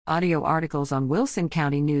Audio articles on Wilson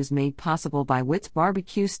County News made possible by Witt's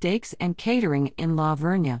Barbecue Steaks and Catering in La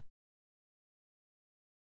Vernia.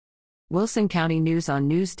 Wilson County News on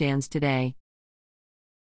newsstands today.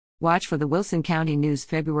 Watch for the Wilson County News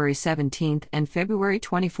February 17th and February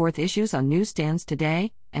 24th issues on newsstands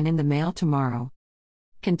today and in the mail tomorrow.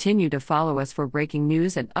 Continue to follow us for breaking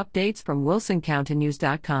news and updates from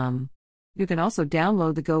wilsoncountynews.com. You can also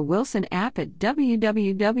download the Go Wilson app at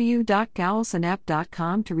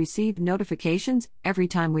www.gowilsonapp.com to receive notifications every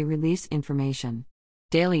time we release information.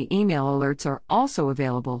 Daily email alerts are also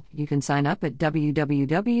available. You can sign up at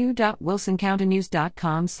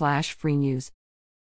www.wilsoncountynews.com/free news.